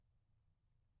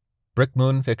Brick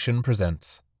Moon Fiction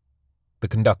presents The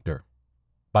Conductor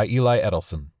by Eli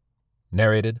Edelson,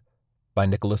 narrated by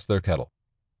Nicholas Thurkettle.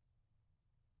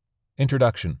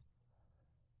 Introduction.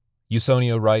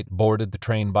 Usonia Wright boarded the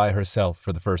train by herself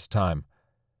for the first time,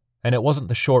 and it wasn't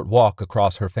the short walk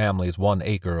across her family's 1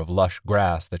 acre of lush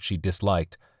grass that she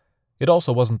disliked. It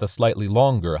also wasn't the slightly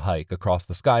longer hike across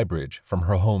the sky bridge from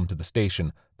her home to the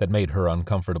station that made her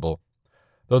uncomfortable,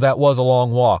 though that was a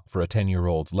long walk for a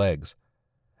 10-year-old's legs.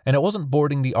 And it wasn't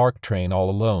boarding the ARC train all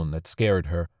alone that scared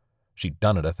her. She'd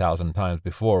done it 1,000 times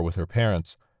before with her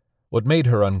parents. What made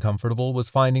her uncomfortable was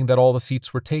finding that all the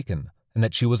seats were taken, and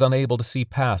that she was unable to see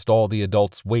past all the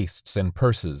adults' waists and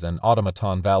purses and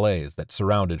automaton valets that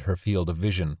surrounded her field of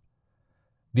vision.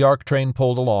 The ARC train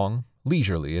pulled along,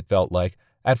 leisurely it felt like,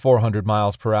 at 400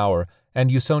 miles per hour, and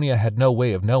Usonia had no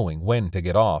way of knowing when to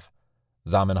get off.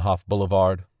 Zamenhof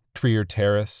Boulevard, Trier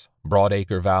Terrace,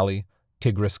 Broadacre Valley,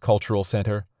 Tigris Cultural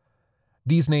Center.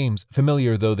 These names,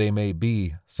 familiar though they may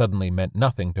be, suddenly meant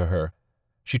nothing to her.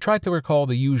 She tried to recall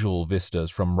the usual vistas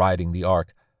from riding the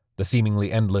ARC, the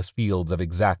seemingly endless fields of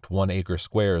exact 1 acre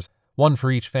squares, one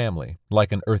for each family,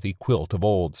 like an earthy quilt of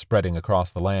old spreading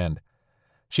across the land.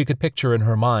 She could picture in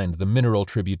her mind the mineral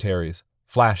tributaries,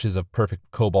 flashes of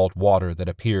perfect cobalt water that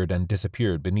appeared and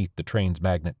disappeared beneath the train's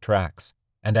magnet tracks.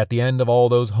 And at the end of all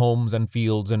those homes and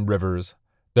fields and rivers,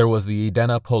 there was the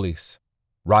Edena Polis,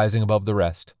 rising above the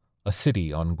rest, a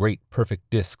city on great perfect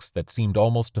discs that seemed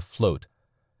almost to float.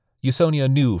 Usonia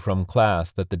knew from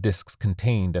class that the discs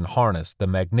contained and harnessed the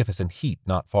magnificent heat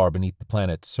not far beneath the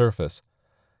planet's surface.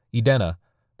 Edena,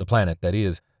 the planet that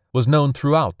is, was known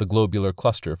throughout the globular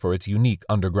cluster for its unique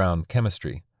underground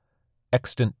chemistry.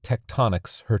 Extant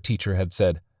tectonics, her teacher had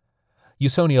said.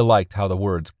 Usonia liked how the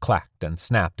words clacked and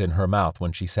snapped in her mouth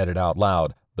when she said it out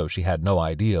loud, though she had no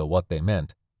idea what they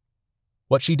meant.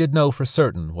 What she did know for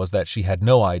certain was that she had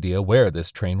no idea where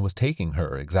this train was taking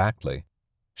her exactly.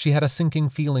 She had a sinking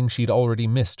feeling she'd already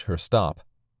missed her stop.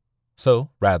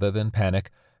 So, rather than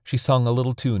panic, she sung a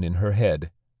little tune in her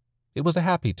head. It was a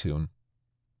happy tune.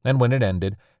 And when it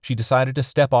ended, she decided to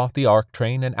step off the ARC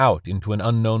train and out into an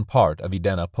unknown part of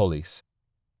Edena Polis.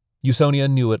 Usonia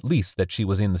knew at least that she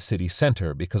was in the city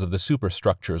center because of the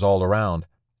superstructures all around.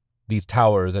 These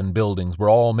towers and buildings were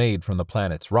all made from the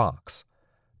planet's rocks.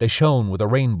 They shone with a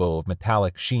rainbow of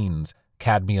metallic sheens,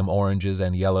 cadmium oranges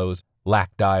and yellows,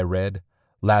 lac-dye red,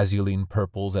 lazulene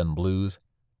purples and blues.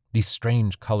 These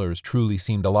strange colors truly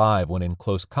seemed alive when in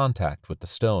close contact with the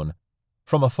stone.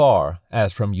 From afar,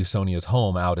 as from Usonia's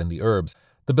home out in the Urbs,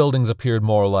 the buildings appeared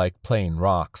more like plain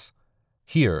rocks.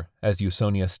 Here, as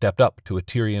Usonia stepped up to a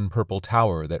Tyrian purple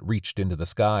tower that reached into the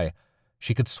sky,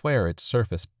 she could swear its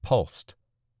surface pulsed.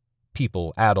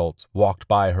 People, adults, walked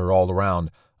by her all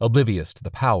around, oblivious to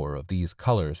the power of these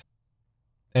colors.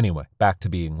 Anyway, back to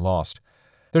being lost.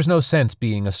 There's no sense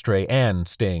being astray and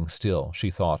staying still, she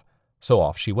thought, so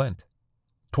off she went,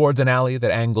 towards an alley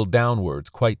that angled downwards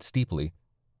quite steeply.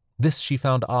 This she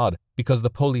found odd, because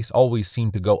the police always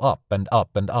seemed to go up and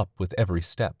up and up with every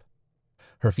step.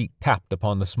 Her feet tapped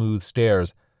upon the smooth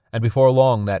stairs, and before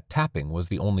long that tapping was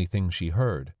the only thing she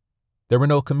heard. There were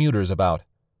no commuters about,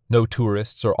 no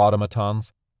tourists or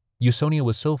automatons. Usonia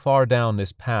was so far down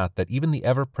this path that even the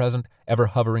ever-present,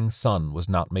 ever-hovering sun was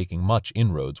not making much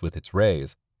inroads with its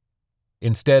rays.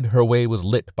 Instead, her way was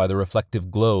lit by the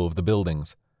reflective glow of the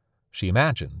buildings. She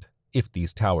imagined, if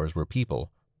these towers were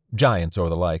people, giants or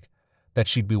the like, that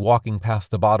she'd be walking past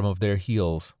the bottom of their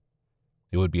heels.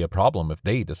 It would be a problem if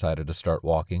they decided to start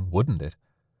walking, wouldn't it?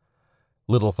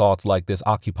 Little thoughts like this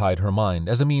occupied her mind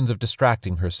as a means of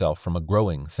distracting herself from a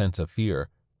growing sense of fear.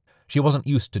 She wasn't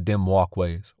used to dim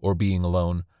walkways, or being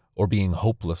alone, or being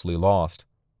hopelessly lost.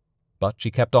 But she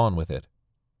kept on with it.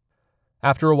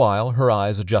 After a while, her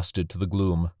eyes adjusted to the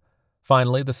gloom.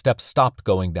 Finally, the steps stopped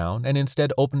going down and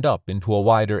instead opened up into a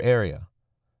wider area.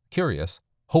 Curious,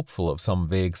 hopeful of some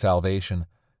vague salvation,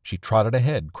 she trotted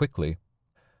ahead quickly.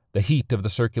 The heat of the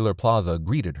circular plaza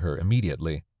greeted her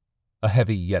immediately, a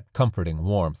heavy yet comforting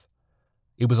warmth.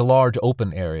 It was a large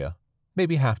open area,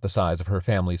 maybe half the size of her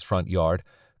family's front yard,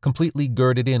 completely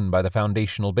girded in by the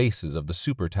foundational bases of the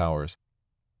super towers.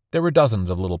 There were dozens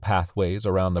of little pathways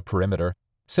around the perimeter,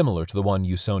 similar to the one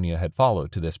Usonia had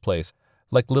followed to this place,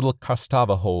 like little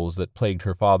castava holes that plagued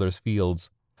her father's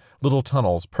fields, little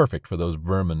tunnels perfect for those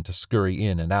vermin to scurry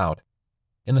in and out.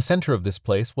 In the center of this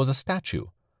place was a statue.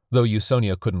 Though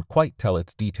Usonia couldn't quite tell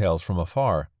its details from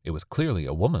afar, it was clearly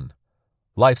a woman.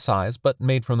 Life-size, but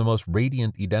made from the most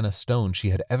radiant Edena stone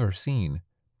she had ever seen.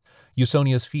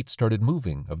 Usonia's feet started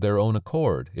moving of their own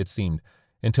accord, it seemed,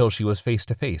 until she was face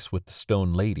to face with the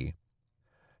stone lady.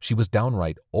 She was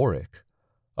downright auric.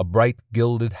 A bright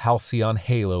gilded halcyon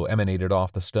halo emanated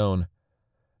off the stone.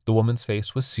 The woman's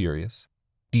face was serious,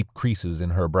 deep creases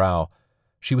in her brow.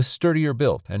 She was sturdier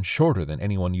built and shorter than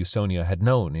anyone Usonia had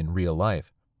known in real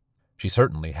life. She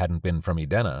certainly hadn't been from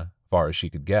Edena, far as she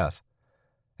could guess.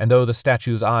 And though the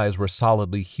statue's eyes were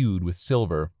solidly hued with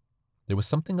silver, there was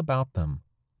something about them.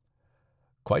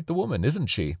 Quite the woman, isn't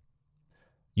she?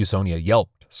 Usonia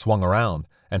yelped, swung around,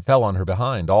 and fell on her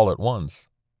behind all at once.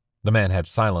 The man had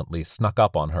silently snuck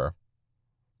up on her.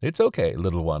 "It's okay,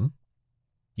 little one."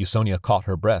 Usonia caught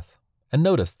her breath, and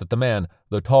noticed that the man,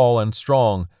 though tall and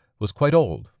strong, was quite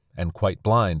old and quite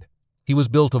blind. He was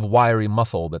built of wiry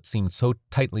muscle that seemed so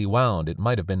tightly wound it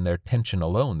might have been their tension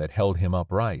alone that held him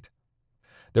upright.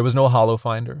 There was no hollow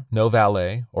finder, no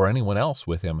valet, or anyone else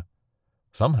with him.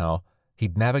 Somehow,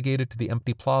 he'd navigated to the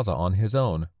empty plaza on his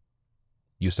own.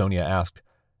 Usonia asked,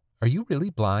 "Are you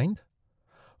really blind?"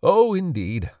 "Oh,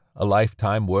 indeed. A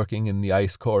lifetime working in the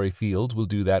ice quarry fields will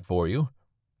do that for you."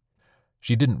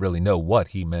 She didn't really know what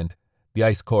he meant. The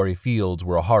ice quarry fields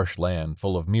were a harsh land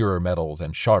full of mirror metals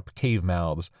and sharp cave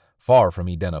mouths, far from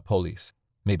Edena Polis,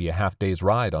 maybe a half-day's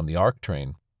ride on the ARC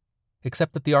train.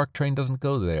 Except that the ARC train doesn't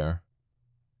go there.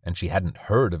 And she hadn't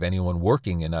heard of anyone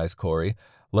working in ice quarry,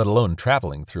 let alone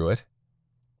traveling through it.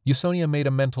 Usonia made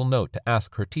a mental note to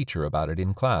ask her teacher about it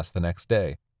in class the next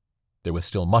day. There was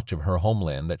still much of her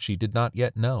homeland that she did not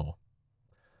yet know.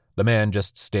 The man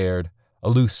just stared, a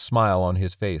loose smile on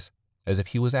his face, as if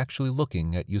he was actually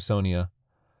looking at Usonia.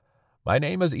 "My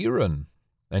name is Iron.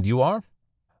 And you are?"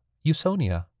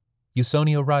 "Usonia.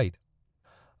 Usonia Wright."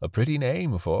 "A pretty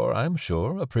name for, I'm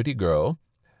sure, a pretty girl.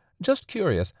 Just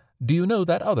curious, do you know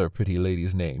that other pretty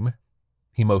lady's name?"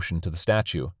 He motioned to the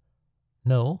statue.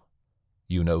 "No."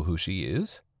 "You know who she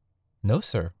is?" "No,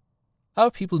 sir."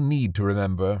 "Our people need to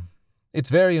remember. It's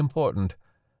very important.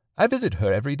 I visit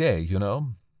her every day, you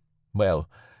know. Well,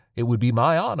 it would be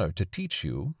my honor to teach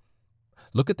you.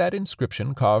 Look at that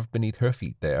inscription carved beneath her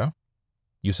feet there."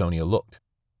 Usonia looked.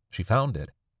 She found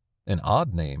it. An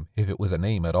odd name, if it was a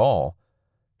name at all.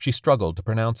 She struggled to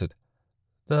pronounce it.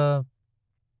 The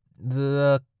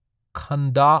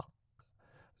conductor,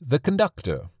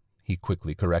 he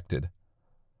quickly corrected.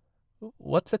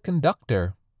 "What's a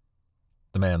conductor?"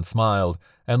 The man smiled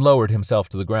and lowered himself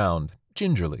to the ground,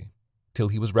 gingerly, till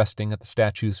he was resting at the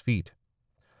statue's feet.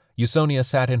 Usonia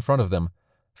sat in front of them,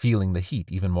 feeling the heat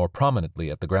even more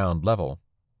prominently at the ground level.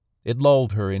 It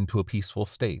lulled her into a peaceful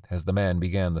state as the man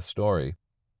began the story.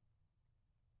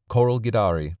 Coral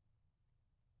Gidari.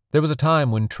 There was a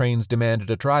time when trains demanded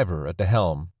a driver at the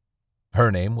helm.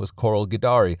 Her name was Coral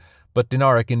Gidari, but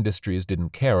Dinaric Industries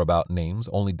didn't care about names,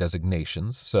 only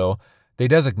designations, so they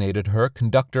designated her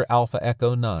Conductor Alpha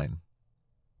Echo 9.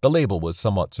 The label was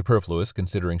somewhat superfluous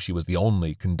considering she was the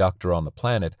only conductor on the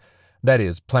planet, that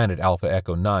is, planet Alpha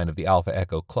Echo 9 of the Alpha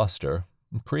Echo cluster.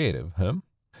 Creative, huh?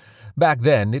 Back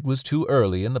then, it was too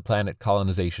early in the planet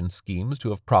colonization schemes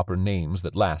to have proper names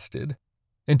that lasted.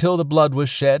 Until the blood was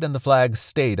shed and the flag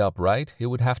stayed upright, it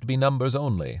would have to be numbers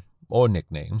only, or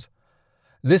nicknames.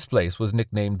 This place was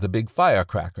nicknamed the Big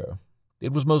Firecracker.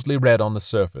 It was mostly red on the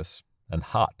surface, and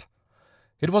hot.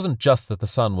 It wasn't just that the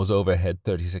sun was overhead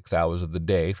 36 hours of the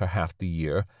day for half the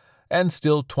year, and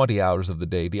still 20 hours of the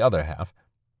day the other half.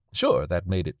 Sure, that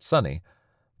made it sunny,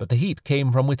 but the heat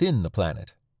came from within the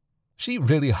planet. She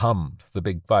really hummed, the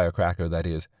Big Firecracker, that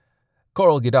is.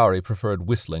 Coral Gidari preferred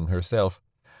whistling herself.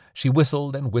 She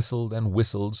whistled and whistled and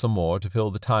whistled some more to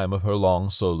fill the time of her long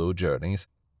solo journeys,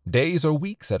 days or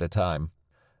weeks at a time,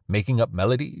 making up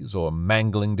melodies or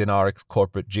mangling Dinaric's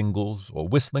corporate jingles or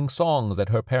whistling songs that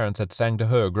her parents had sang to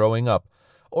her growing up,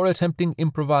 or attempting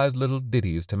improvised little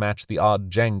ditties to match the odd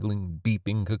jangling,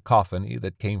 beeping cacophony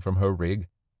that came from her rig.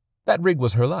 That rig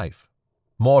was her life,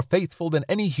 more faithful than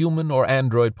any human or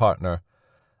android partner,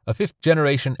 a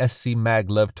fifth-generation SC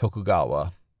Maglev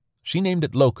Tokugawa. She named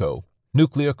it Loco,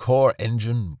 nuclear core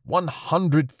engine,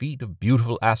 100 feet of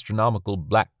beautiful astronomical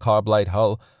black carbide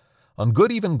hull. On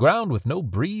good even ground with no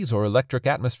breeze or electric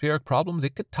atmospheric problems,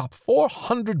 it could top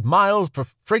 400 miles per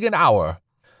friggin' hour.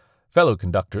 Fellow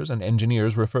conductors and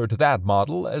engineers refer to that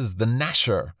model as the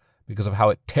Gnasher because of how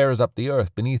it tears up the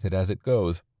earth beneath it as it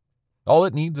goes. All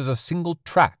it needs is a single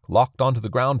track locked onto the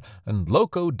ground, and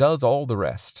Loco does all the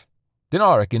rest.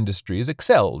 Dinaric Industries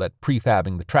excelled at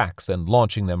prefabbing the tracks and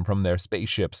launching them from their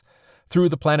spaceships through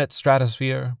the planet's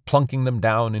stratosphere, plunking them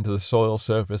down into the soil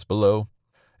surface below.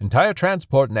 Entire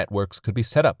transport networks could be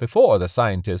set up before the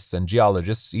scientists and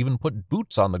geologists even put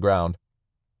boots on the ground.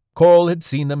 Coral had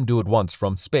seen them do it once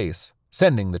from space,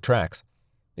 sending the tracks.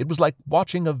 It was like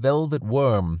watching a velvet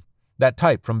worm, that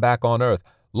type from back on Earth,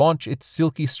 launch its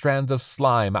silky strands of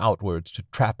slime outwards to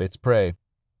trap its prey.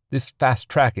 This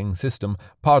fast-tracking system,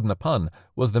 pardon the pun,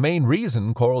 was the main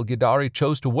reason Coral Gidari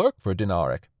chose to work for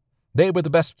Dinaric. They were the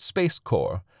best Space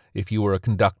Corps, if you were a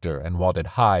conductor and wanted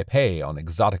high pay on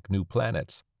exotic new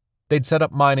planets. They'd set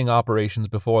up mining operations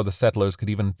before the settlers could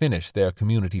even finish their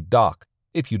community dock,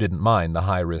 if you didn't mind the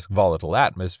high-risk volatile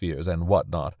atmospheres and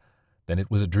whatnot. Then it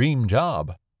was a dream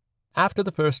job. After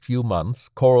the first few months,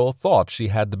 Coral thought she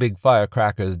had the big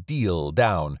firecrackers deal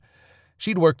down.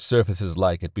 She'd worked surfaces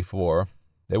like it before.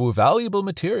 There were valuable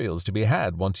materials to be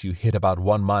had once you hit about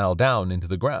 1 mile down into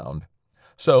the ground.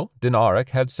 So Dinaric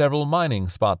had several mining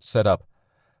spots set up.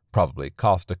 Probably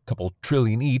cost a couple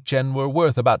trillion each and were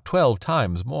worth about 12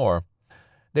 times more.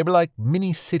 They were like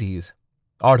mini-cities.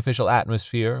 Artificial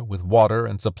atmosphere with water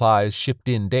and supplies shipped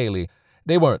in daily.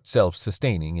 They weren't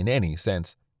self-sustaining in any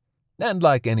sense. And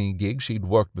like any gig she'd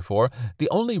worked before, the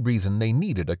only reason they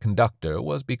needed a conductor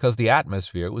was because the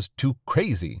atmosphere was too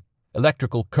crazy.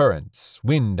 Electrical currents,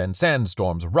 wind, and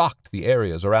sandstorms rocked the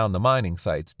areas around the mining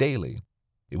sites daily.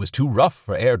 It was too rough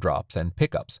for airdrops and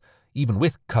pickups, even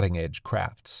with cutting-edge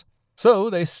crafts. So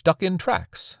they stuck in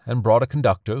tracks and brought a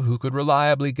conductor who could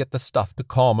reliably get the stuff to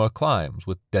calmer climes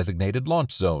with designated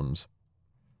launch zones.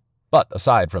 But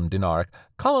aside from Dinaric,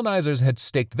 colonizers had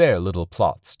staked their little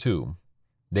plots, too.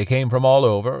 They came from all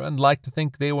over and liked to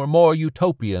think they were more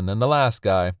utopian than the last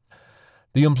guy.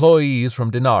 The employees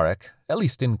from Dinaric, at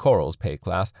least in Coral's pay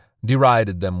class,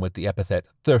 derided them with the epithet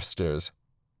thirsters.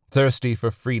 Thirsty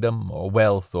for freedom or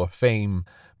wealth or fame,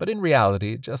 but in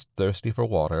reality just thirsty for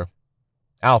water.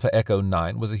 Alpha Echo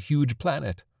 9 was a huge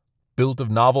planet, built of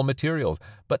novel materials,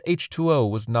 but H2O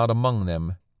was not among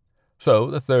them. So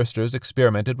the thirsters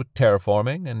experimented with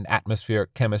terraforming and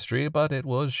atmospheric chemistry, but it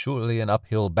was surely an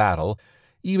uphill battle,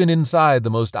 even inside the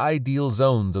most ideal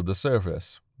zones of the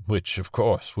surface, which, of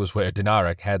course, was where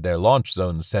Dinaric had their launch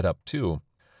zones set up too.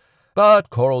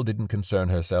 But Coral didn't concern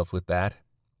herself with that.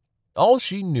 All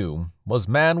she knew was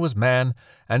man,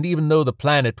 and even though the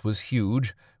planet was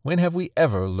huge, when have we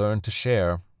ever learned to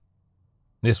share?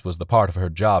 This was the part of her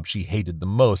job she hated the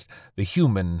most, the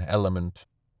human element.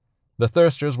 The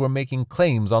thirsters were making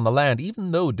claims on the land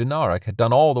even though Dinaric had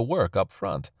done all the work up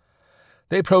front.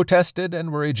 They protested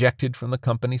and were ejected from the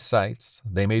company sites.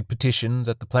 They made petitions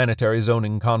at the planetary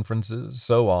zoning conferences,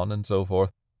 so on and so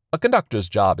forth. A conductor's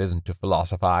job isn't to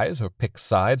philosophize or pick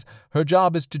sides. Her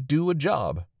job is to do a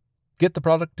job. Get the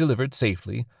product delivered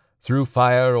safely, through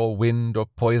fire or wind or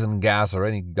poison gas or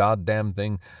any goddamn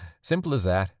thing. Simple as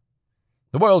that.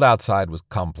 The world outside was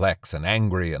complex and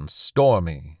angry and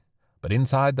stormy, but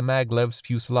inside the Maglev's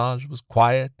fuselage was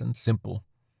quiet and simple,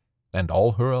 and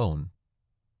all her own.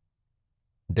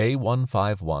 Day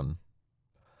 151.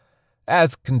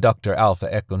 As conductor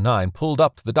Alpha Echo 9 pulled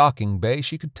up to the docking bay,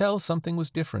 she could tell something was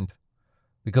different,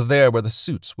 because there were the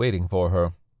suits waiting for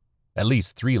her, at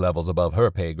least 3 levels above her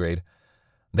pay grade.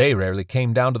 They rarely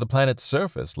came down to the planet's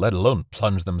surface, let alone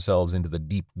plunge themselves into the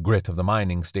deep grit of the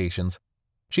mining stations.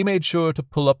 She made sure to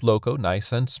pull up Loco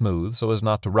nice and smooth so as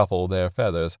not to ruffle their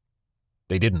feathers.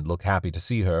 They didn't look happy to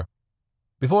see her.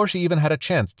 Before she even had a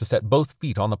chance to set both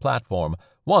feet on the platform,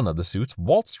 one of the suits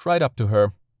waltzed right up to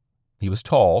her. He was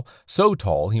tall, so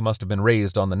tall he must have been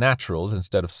raised on the naturals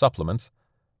instead of supplements.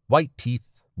 White teeth,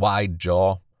 wide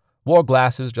jaw, wore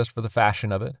glasses just for the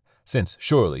fashion of it, since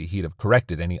surely he'd have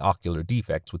corrected any ocular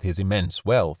defects with his immense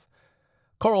wealth.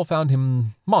 Coral found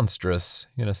him monstrous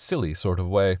in a silly sort of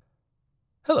way.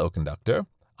 "Hello, conductor.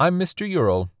 I'm Mr.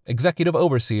 Ural, executive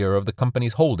overseer of the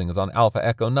company's holdings on Alpha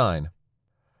Echo 9.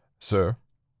 Sir."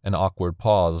 An awkward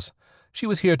pause. She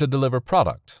was here to deliver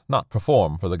product, not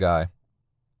perform for the guy.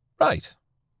 Right.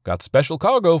 Got special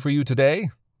cargo for you today.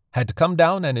 Had to come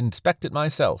down and inspect it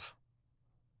myself.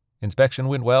 Inspection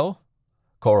went well?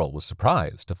 Coral was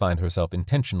surprised to find herself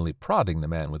intentionally prodding the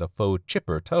man with a faux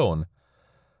chipper tone.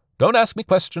 Don't ask me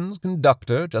questions,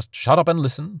 conductor. Just shut up and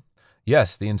listen.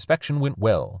 Yes, the inspection went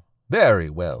well. Very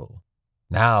well.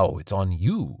 Now it's on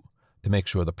you to make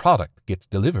sure the product gets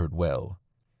delivered well.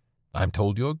 I'm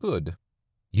told you're good.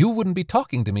 You wouldn't be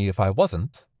talking to me if I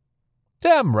wasn't.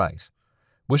 Damn right.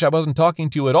 Wish I wasn't talking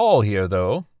to you at all here,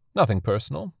 though. Nothing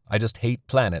personal. I just hate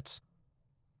planets.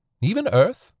 Even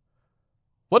Earth?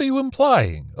 What are you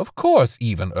implying? Of course,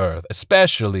 even Earth,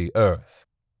 especially Earth.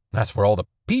 That's where all the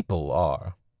people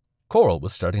are. Coral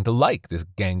was starting to like this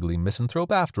gangly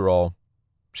misanthrope after all.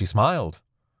 She smiled.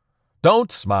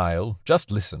 Don't smile,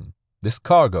 just listen. This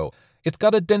cargo, it's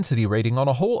got a density rating on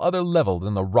a whole other level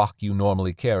than the rock you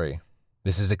normally carry.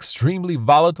 This is extremely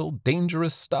volatile,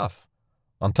 dangerous stuff.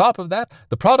 On top of that,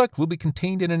 the product will be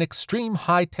contained in an extreme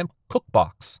high-temp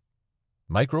cookbox.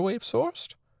 Microwave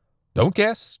sourced? Don't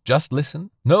guess, just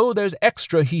listen. No, there's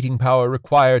extra heating power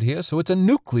required here, so it's a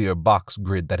nuclear box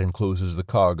grid that encloses the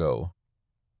cargo.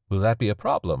 Will that be a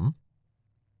problem?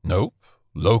 Nope.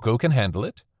 Loco can handle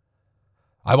it.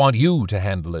 I want you to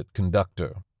handle it,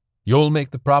 conductor. You'll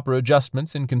make the proper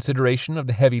adjustments in consideration of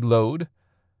the heavy load.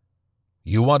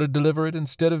 You want to deliver it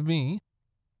instead of me?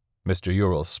 Mr.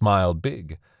 Ural smiled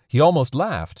big. He almost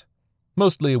laughed.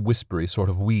 Mostly a whispery sort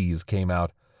of wheeze came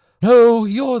out. No,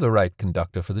 you're the right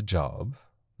conductor for the job.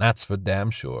 That's for damn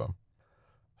sure.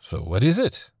 So what is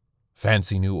it?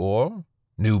 Fancy new ore?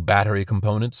 New battery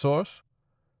component source?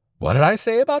 What did I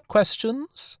say about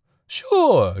questions?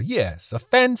 Sure, yes, a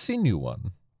fancy new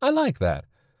one. I like that.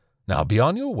 Now be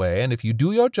on your way, and if you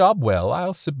do your job well,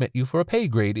 I'll submit you for a pay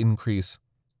grade increase.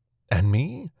 And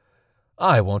me?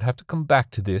 I won't have to come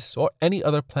back to this or any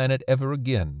other planet ever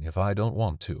again if I don't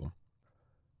want to.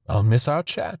 I'll miss our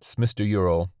chats, Mr.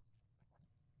 Ural.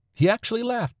 He actually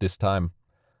laughed this time.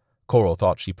 Coral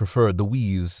thought she preferred the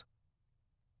wheeze.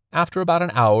 After about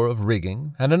an hour of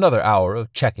rigging and another hour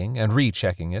of checking and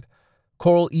rechecking it,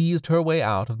 Coral eased her way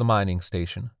out of the mining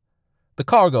station. The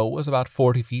cargo was about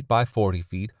 40 feet by 40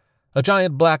 feet, a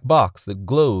giant black box that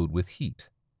glowed with heat,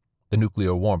 the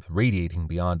nuclear warmth radiating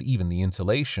beyond even the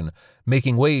insulation,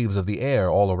 making waves of the air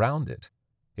all around it.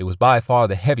 It was by far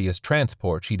the heaviest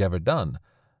transport she'd ever done,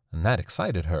 and that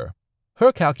excited her.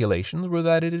 Her calculations were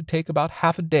that it'd take about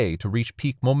half a day to reach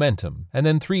peak momentum, and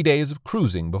then 3 days of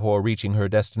cruising before reaching her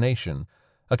destination.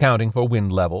 Accounting for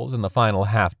wind levels and the final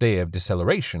half day of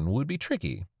deceleration would be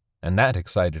tricky, and that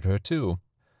excited her too.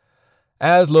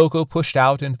 As Loco pushed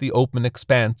out into the open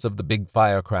expanse of the big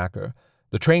firecracker,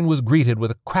 the train was greeted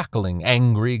with a crackling,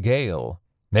 angry gale,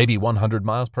 maybe 100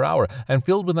 miles per hour, and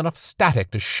filled with enough static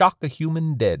to shock a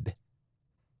human dead.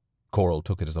 Coral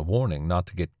took it as a warning not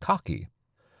to get cocky.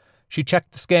 She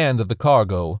checked the scans of the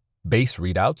cargo. Base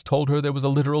readouts told her there was a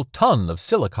literal ton of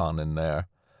silicon in there,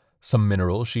 some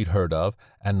minerals she'd heard of,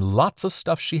 and lots of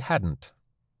stuff she hadn't.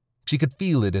 She could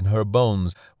feel it in her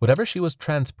bones. Whatever she was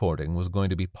transporting was going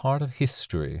to be part of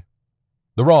history.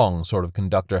 The wrong sort of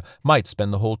conductor might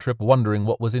spend the whole trip wondering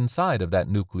what was inside of that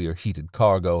nuclear-heated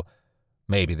cargo.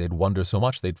 Maybe they'd wonder so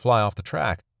much they'd fly off the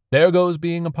track. There goes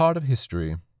being a part of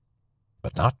history.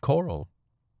 But not Coral.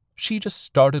 She just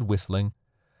started whistling.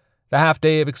 The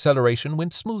half-day of acceleration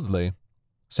went smoothly.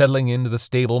 Settling into the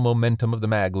stable momentum of the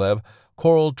maglev,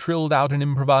 Coral trilled out an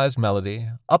improvised melody,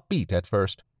 upbeat at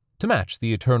first, to match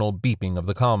the eternal beeping of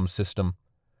the comms system.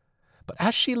 But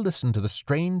as she listened to the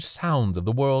strange sounds of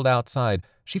the world outside,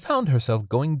 she found herself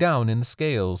going down in the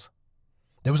scales.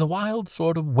 There was a wild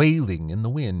sort of wailing in the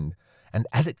wind, and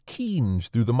as it keened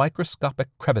through the microscopic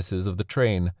crevices of the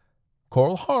train,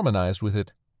 Coral harmonized with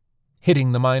it,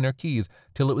 hitting the minor keys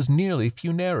till it was nearly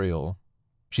funereal.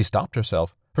 She stopped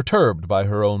herself, perturbed by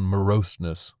her own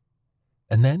moroseness.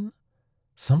 And then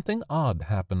something odd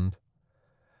happened.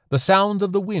 The sounds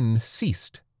of the wind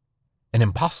ceased. An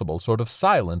impossible sort of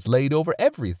silence laid over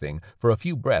everything for a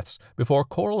few breaths before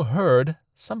Coral heard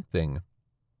something.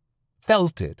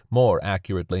 Felt it, more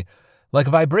accurately, like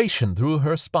a vibration through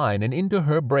her spine and into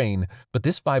her brain, but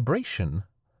this vibration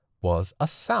was a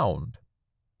sound,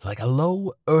 like a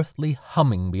low earthly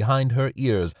humming behind her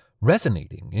ears,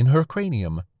 resonating in her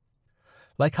cranium.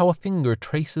 Like how a finger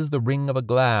traces the ring of a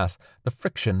glass, the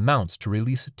friction mounts to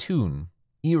release a tune,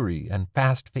 eerie and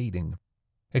fast-fading.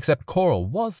 Except Coral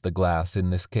was the glass in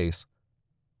this case,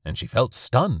 and she felt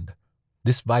stunned.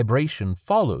 This vibration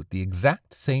followed the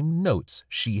exact same notes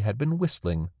she had been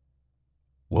whistling.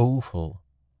 Woeful,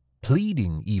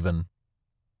 pleading even.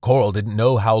 Coral didn't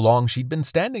know how long she'd been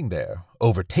standing there,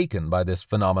 overtaken by this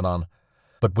phenomenon,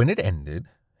 but when it ended,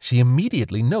 she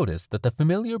immediately noticed that the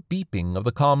familiar beeping of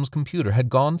the comms computer had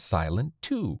gone silent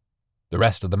too. The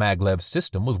rest of the maglev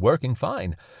system was working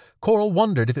fine. Coral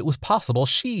wondered if it was possible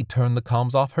she turned the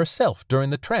comms off herself during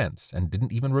the trance and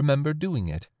didn't even remember doing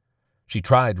it. She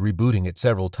tried rebooting it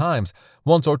several times.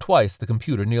 Once or twice the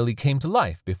computer nearly came to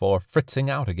life before fritzing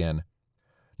out again.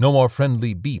 No more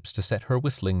friendly beeps to set her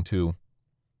whistling to.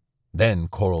 Then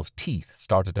Coral's teeth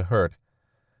started to hurt.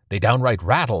 They downright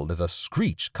rattled as a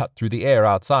screech cut through the air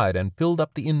outside and filled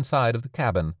up the inside of the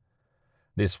cabin.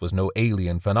 This was no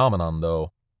alien phenomenon,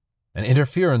 though. An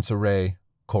interference array,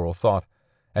 Coral thought,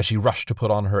 as she rushed to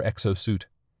put on her exosuit.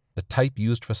 The type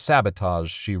used for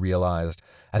sabotage, she realized,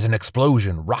 as an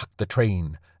explosion rocked the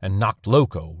train and knocked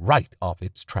Loco right off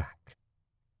its track.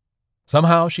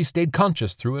 Somehow she stayed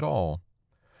conscious through it all,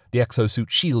 the exosuit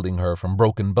shielding her from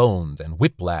broken bones and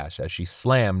whiplash as she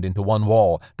slammed into one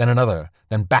wall, then another,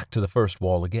 then back to the first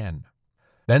wall again.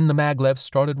 Then the maglev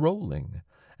started rolling,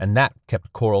 and that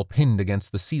kept Coral pinned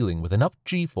against the ceiling with enough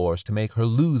G-force to make her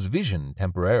lose vision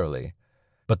temporarily.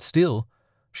 But still,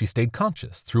 she stayed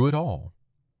conscious through it all.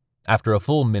 After a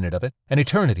full minute of it, an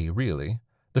eternity really,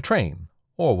 the train,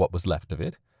 or what was left of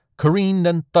it, careened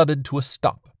and thudded to a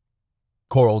stop.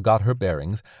 Coral got her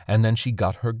bearings, and then she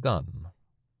got her gun.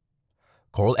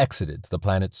 Coral exited the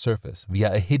planet's surface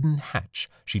via a hidden hatch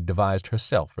she'd devised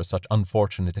herself for such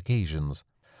unfortunate occasions.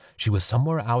 She was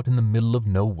somewhere out in the middle of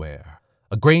nowhere,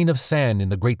 a grain of sand in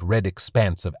the great red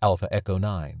expanse of Alpha Echo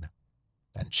 9.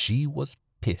 And she was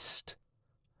pissed.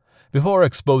 Before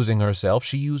exposing herself,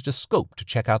 she used a scope to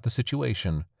check out the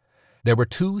situation. There were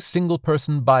 2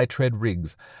 single-person bi-tread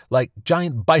rigs, like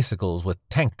giant bicycles with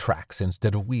tank tracks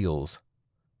instead of wheels.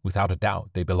 Without a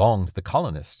doubt, they belonged to the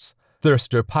colonists,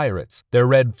 thirster pirates, their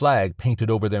red flag painted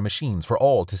over their machines for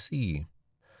all to see.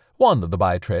 One of the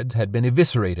bi-treads had been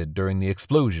eviscerated during the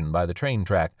explosion by the train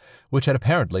track, which had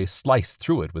apparently sliced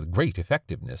through it with great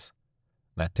effectiveness.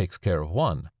 That takes care of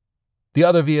one. The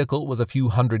other vehicle was a few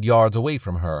hundred yards away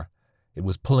from her. It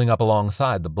was pulling up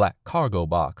alongside the black cargo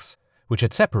box, which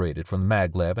had separated from the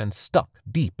maglev and stuck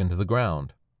deep into the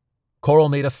ground. Coral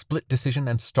made a split decision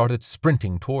and started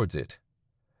sprinting towards it.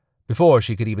 Before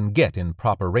she could even get in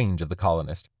proper range of the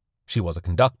colonist, she was a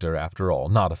conductor after all,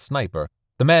 not a sniper,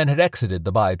 the man had exited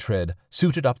the bi-tread,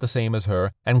 suited up the same as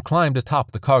her, and climbed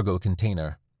atop the cargo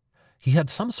container. He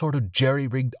had some sort of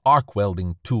jerry-rigged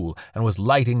arc-welding tool and was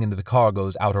lighting into the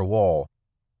cargo's outer wall.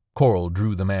 Coral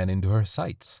drew the man into her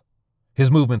sights.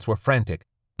 His movements were frantic,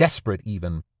 desperate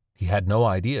even. He had no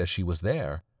idea she was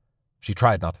there. She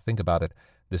tried not to think about it,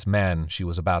 this man she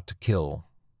was about to kill.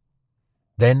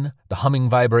 Then the humming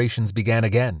vibrations began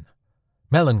again.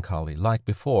 Melancholy, like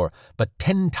before, but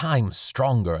 10 times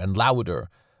stronger and louder,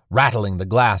 rattling the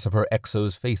glass of her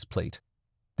Exo's faceplate.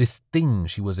 This thing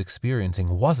she was experiencing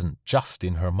wasn't just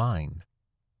in her mind.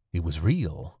 It was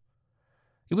real.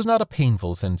 It was not a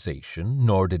painful sensation,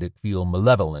 nor did it feel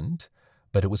malevolent,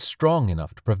 but it was strong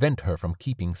enough to prevent her from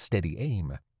keeping steady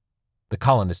aim. The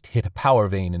colonist hit a power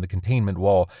vein in the containment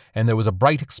wall, and there was a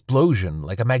bright explosion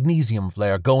like a magnesium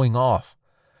flare going off.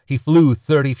 He flew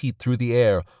 30 feet through the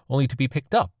air, only to be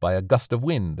picked up by a gust of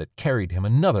wind that carried him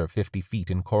another 50 feet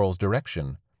in Coral's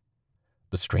direction.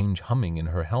 The strange humming in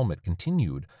her helmet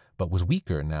continued, but was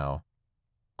weaker now.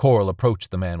 Coral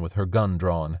approached the man with her gun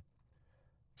drawn.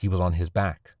 He was on his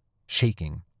back,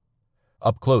 shaking.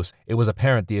 Up close, it was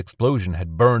apparent the explosion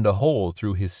had burned a hole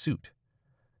through his suit.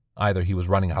 Either he was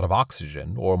running out of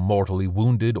oxygen, or mortally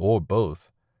wounded, or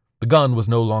both. The gun was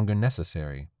no longer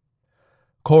necessary.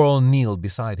 Coral kneeled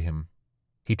beside him.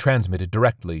 He transmitted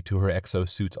directly to her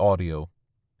exosuit's audio,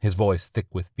 his voice thick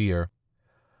with fear.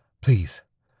 Please,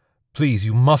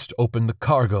 you must open the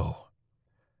cargo.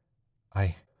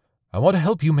 I want to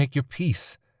help you make your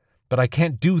peace, but I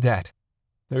can't do that.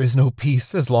 There is no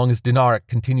peace as long as Dinaric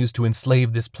continues to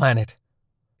enslave this planet.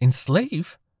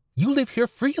 Enslave? You live here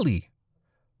freely.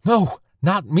 No,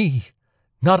 not me.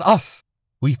 Not us.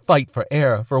 We fight for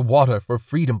air, for water, for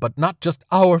freedom, but not just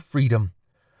our freedom.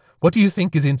 What do you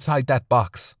think is inside that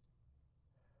box?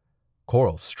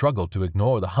 Coral struggled to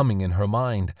ignore the humming in her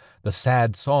mind, the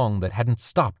sad song that hadn't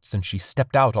stopped since she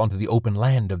stepped out onto the open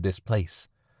land of this place.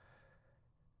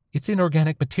 It's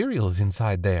inorganic materials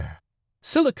inside there.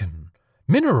 Silicon,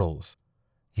 minerals.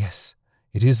 Yes,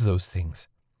 it is those things.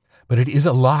 But it is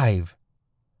alive.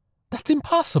 That's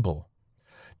impossible.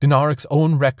 Dinaric's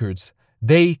own records,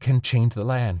 they can change the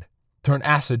land, turn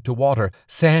acid to water,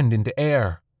 sand into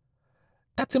air.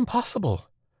 That's impossible.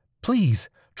 Please,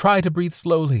 try to breathe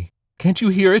slowly. Can't you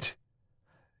hear it?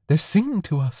 They're singing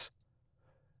to us.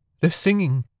 They're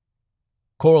singing.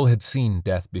 Coral had seen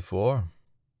death before,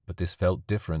 but this felt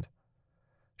different.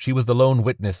 She was the lone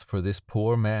witness for this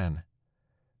poor man,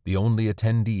 the only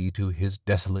attendee to his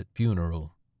desolate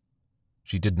funeral.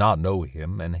 She did not know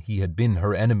him, and he had been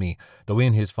her enemy, though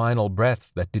in his final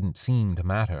breaths that didn't seem to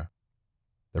matter.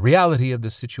 The reality of the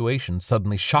situation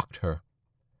suddenly shocked her.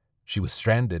 She was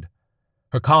stranded.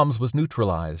 Her comms was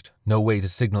neutralized, no way to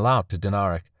signal out to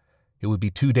Dinaric. It would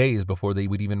be 2 days before they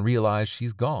would even realize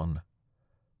she's gone.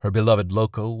 Her beloved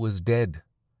Loco was dead,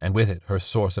 and with it her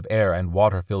source of air and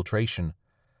water filtration.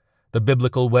 The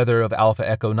biblical weather of Alpha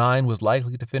Echo 9 was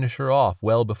likely to finish her off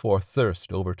well before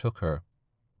thirst overtook her.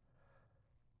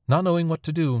 Not knowing what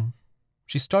to do,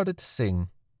 she started to sing.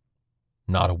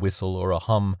 Not a whistle or a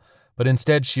hum, but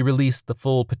instead she released the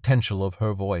full potential of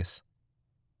her voice.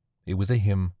 It was a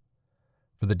hymn,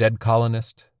 for the dead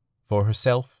colonist, for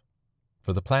herself,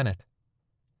 for the planet.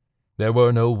 There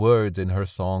were no words in her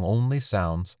song, only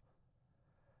sounds.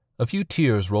 A few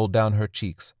tears rolled down her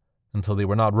cheeks, until they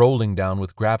were not rolling down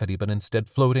with gravity, but instead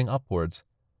floating upwards.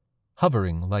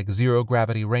 hovering like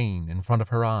zero-gravity rain in front of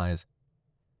her eyes.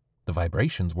 The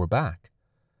vibrations were back.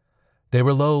 They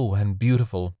were low and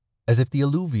beautiful, as if the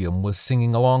alluvium was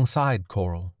singing alongside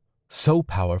Coral, so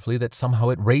powerfully that somehow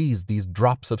it raised these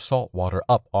drops of salt water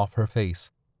up off her face.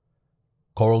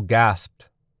 Coral gasped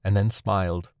and then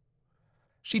smiled.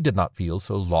 She did not feel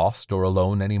so lost or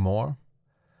alone any more.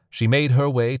 She made her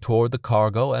way toward the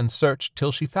cargo and searched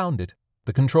till she found it,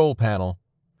 the control panel.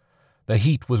 The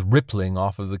heat was rippling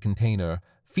off of the container,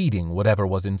 feeding whatever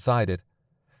was inside it.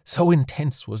 So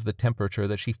intense was the temperature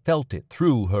that she felt it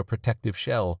through her protective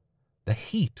shell. The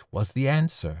heat was the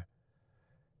answer.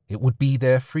 It would be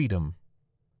their freedom.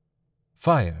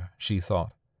 Fire, she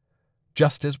thought,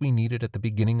 just as we needed at the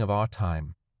beginning of our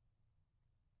time.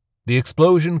 The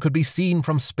explosion could be seen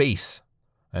from space,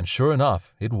 and sure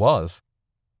enough, it was.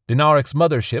 Dinaric's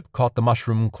mothership caught the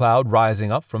mushroom cloud rising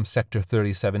up from Sector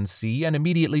 37C and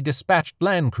immediately dispatched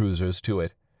land cruisers to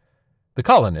it. The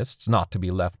colonists, not to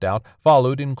be left out,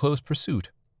 followed in close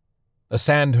pursuit. A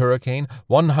sand hurricane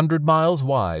 100 miles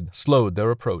wide slowed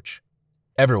their approach.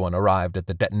 Everyone arrived at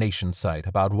the detonation site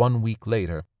about 1 week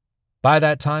later. By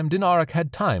that time, Dinaric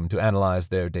had time to analyze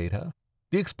their data.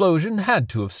 The explosion had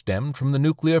to have stemmed from the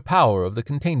nuclear power of the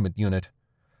containment unit,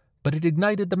 but it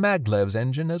ignited the maglev's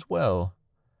engine as well.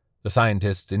 The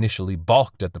scientists initially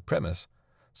balked at the premise.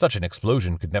 Such an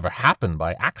explosion could never happen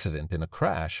by accident in a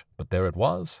crash, but there it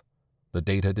was. The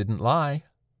data didn't lie.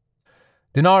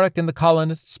 Dinaric and the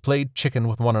colonists played chicken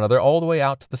with one another all the way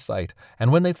out to the site,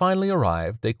 and when they finally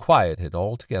arrived, they quieted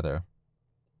altogether.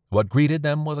 What greeted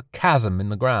them was a chasm in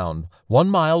the ground, 1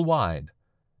 mile wide,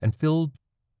 and filled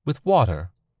with water.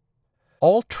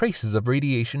 All traces of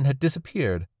radiation had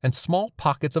disappeared, and small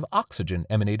pockets of oxygen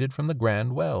emanated from the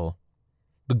grand well.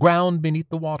 The ground beneath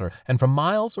the water, and for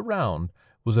miles around,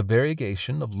 was a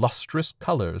variegation of lustrous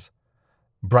colors,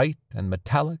 bright and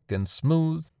metallic and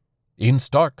smooth, in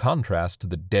stark contrast to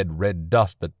the dead red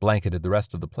dust that blanketed the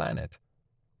rest of the planet.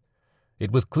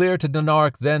 It was clear to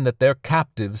Dinaric then that their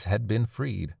captives had been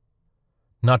freed.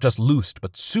 Not just loosed,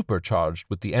 but supercharged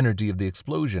with the energy of the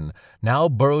explosion, now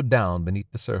burrowed down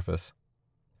beneath the surface.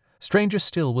 Stranger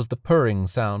still was the purring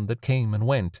sound that came and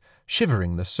went,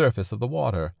 shivering the surface of the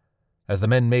water, as the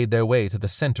men made their way to the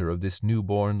center of this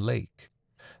newborn lake.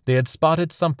 They had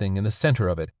spotted something in the center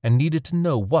of it and needed to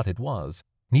know what it was,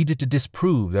 needed to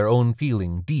disprove their own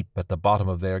feeling deep at the bottom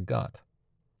of their gut.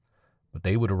 But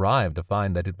they would arrive to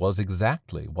find that it was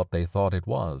exactly what they thought it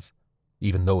was,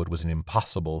 even though it was an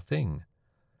impossible thing.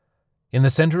 In the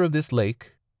center of this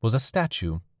lake was a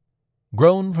statue,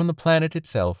 grown from the planet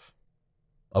itself,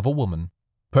 of a woman,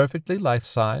 perfectly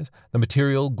life-size. The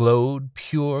material glowed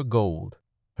pure gold.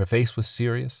 Her face was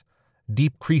serious,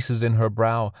 deep creases in her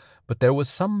brow, but there was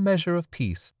some measure of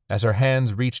peace as her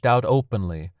hands reached out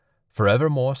openly,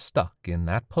 forevermore stuck in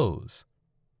that pose.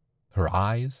 Her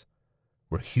eyes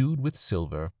were hued with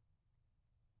silver.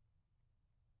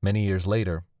 Many years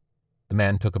later, the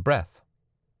man took a breath.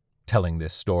 Telling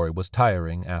this story was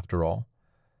tiring, after all.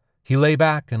 He lay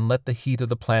back and let the heat of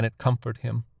the planet comfort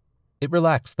him. It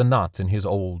relaxed the knots in his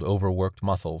old, overworked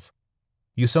muscles.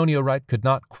 Usonia Wright could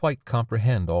not quite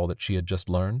comprehend all that she had just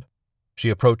learned. She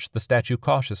approached the statue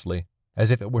cautiously,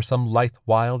 as if it were some lithe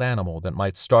wild animal that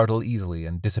might startle easily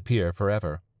and disappear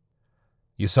forever.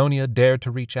 Usonia dared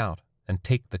to reach out and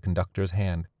take the conductor's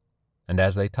hand, and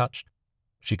as they touched,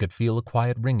 she could feel a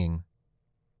quiet ringing,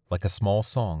 like a small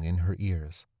song in her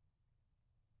ears.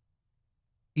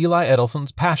 Eli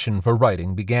Edelson's passion for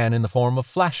writing began in the form of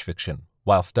flash fiction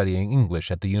while studying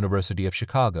English at the University of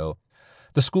Chicago.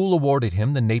 The school awarded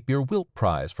him the Napier-Wilt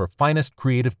Prize for Finest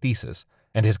Creative Thesis,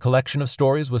 and his collection of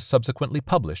stories was subsequently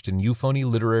published in Euphony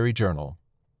Literary Journal.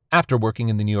 After working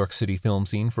in the New York City film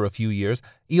scene for a few years,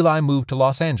 Eli moved to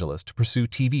Los Angeles to pursue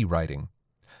TV writing.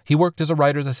 He worked as a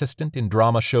writer's assistant in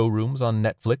drama showrooms on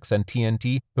Netflix and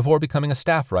TNT before becoming a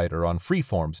staff writer on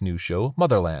Freeform's new show,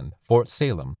 Motherland, Fort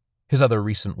Salem. His other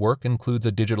recent work includes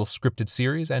a digital scripted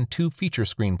series and 2 feature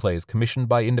screenplays commissioned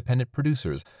by independent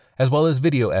producers, as well as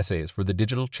video essays for the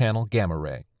digital channel Gamma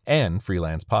Ray, and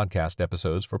freelance podcast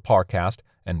episodes for Parcast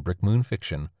and Brick Moon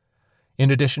Fiction.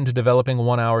 In addition to developing a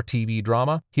 1-hour TV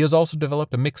drama, he has also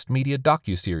developed a mixed-media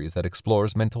docuseries that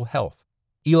explores mental health.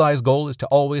 Eli's goal is to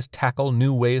always tackle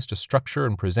new ways to structure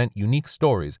and present unique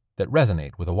stories that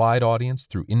resonate with a wide audience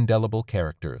through indelible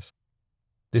characters.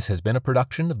 This has been a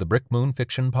production of the Brick Moon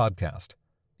Fiction Podcast.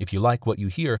 If you like what you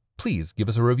hear, please give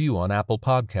us a review on Apple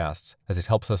Podcasts, as it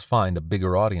helps us find a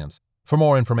bigger audience. For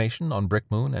more information on Brick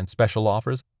Moon and special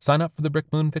offers, sign up for the Brick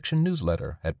Moon Fiction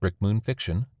newsletter at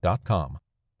brickmoonfiction.com.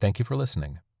 Thank you for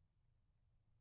listening.